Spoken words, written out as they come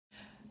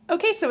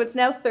Okay, so it's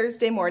now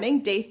Thursday morning,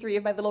 day 3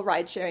 of my little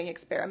ride-sharing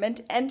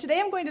experiment, and today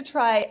I'm going to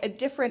try a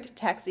different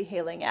taxi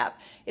hailing app.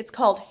 It's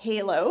called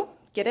Hailo.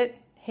 Get it?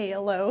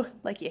 Hailo,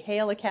 like you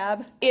hail a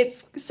cab.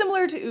 It's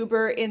similar to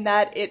Uber in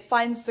that it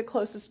finds the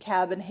closest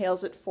cab and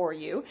hails it for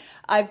you.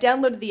 I've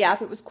downloaded the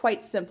app. It was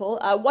quite simple.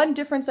 One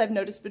difference I've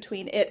noticed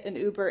between it and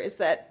Uber is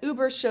that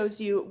Uber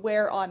shows you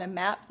where on a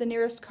map the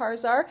nearest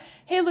cars are.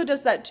 Hailo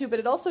does that too, but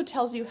it also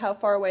tells you how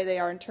far away they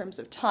are in terms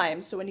of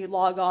time. So when you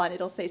log on,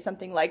 it'll say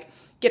something like,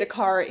 get a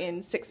car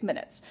in 6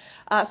 minutes.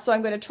 So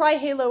I'm going to try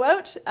Hailo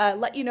out,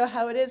 let you know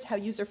how it is, how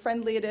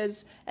user-friendly it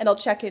is, and I'll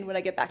check in when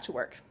I get back to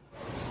work.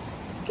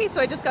 Okay,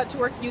 so I just got to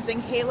work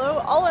using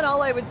Hailo. All in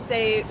all, I would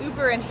say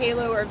Uber and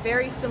Hailo are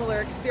very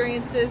similar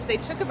experiences. They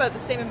took about the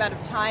same amount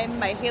of time.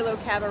 My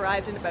Hailo cab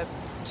arrived in about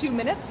 2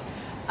 minutes.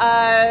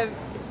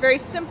 Very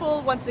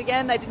simple. Once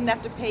again, I didn't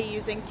have to pay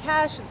using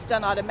cash. It's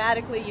done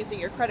automatically using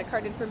your credit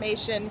card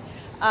information.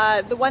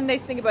 The one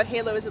nice thing about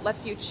Hailo is it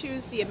lets you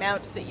choose the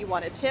amount that you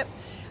want to tip.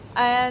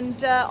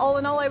 And all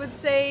in all, I would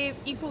say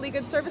equally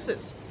good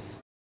services.